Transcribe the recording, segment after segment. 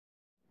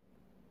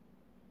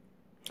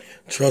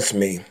Trust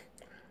me.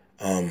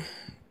 Um,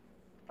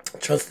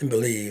 Trust and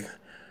believe.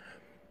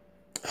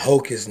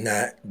 Hulk is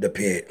not the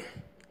pit.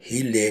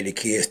 He led the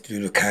kids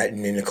through the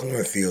cotton and the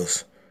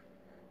cornfields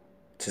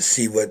to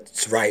see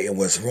what's right and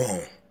what's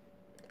wrong.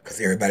 Because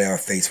everybody are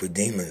faced with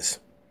demons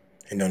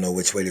and don't know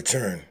which way to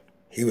turn.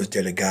 He was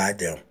there to guide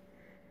them,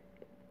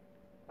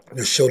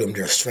 to show them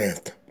their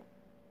strength,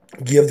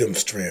 give them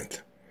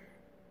strength.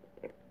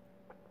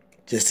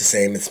 Just the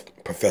same as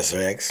Professor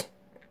X,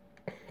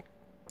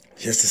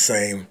 just the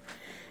same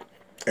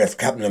as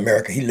Captain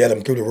America. He led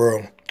them through the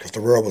world because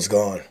the world was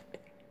gone.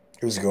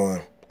 It was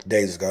gone. The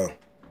days was gone.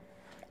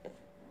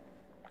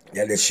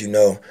 That lets you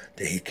know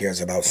that he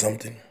cares about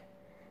something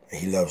and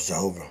he loves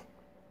Jehovah.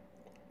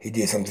 He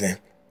did something,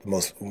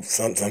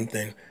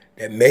 something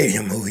that made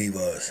him who he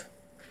was.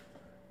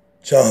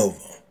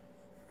 Jehovah.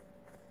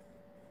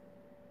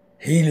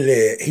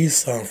 He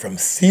sung from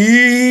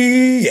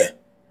sea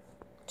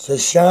to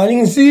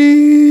shining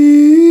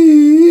sea,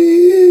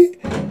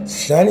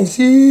 shining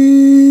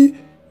sea,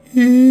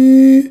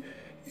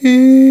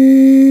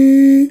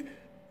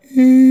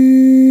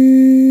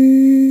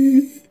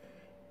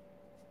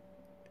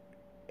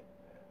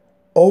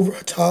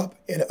 over top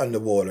and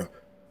underwater.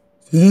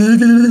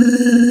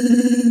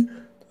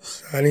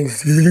 Shining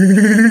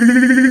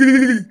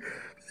sea.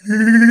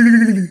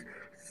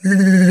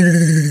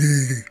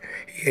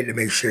 He had to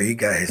make sure he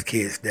got his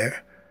kids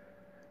there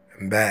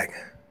and back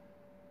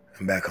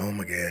home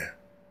again.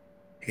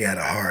 He had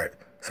a heart,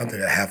 something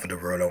that half of the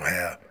world don't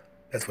have.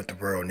 That's what the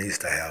world needs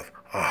to have,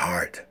 a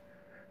heart.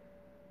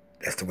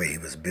 That's the way he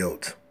was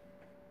built.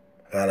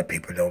 A lot of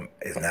people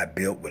is not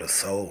built with a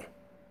soul.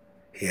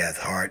 He has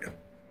heart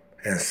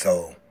and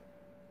soul.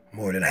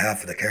 More than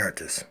half of the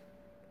characters,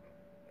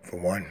 for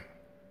one.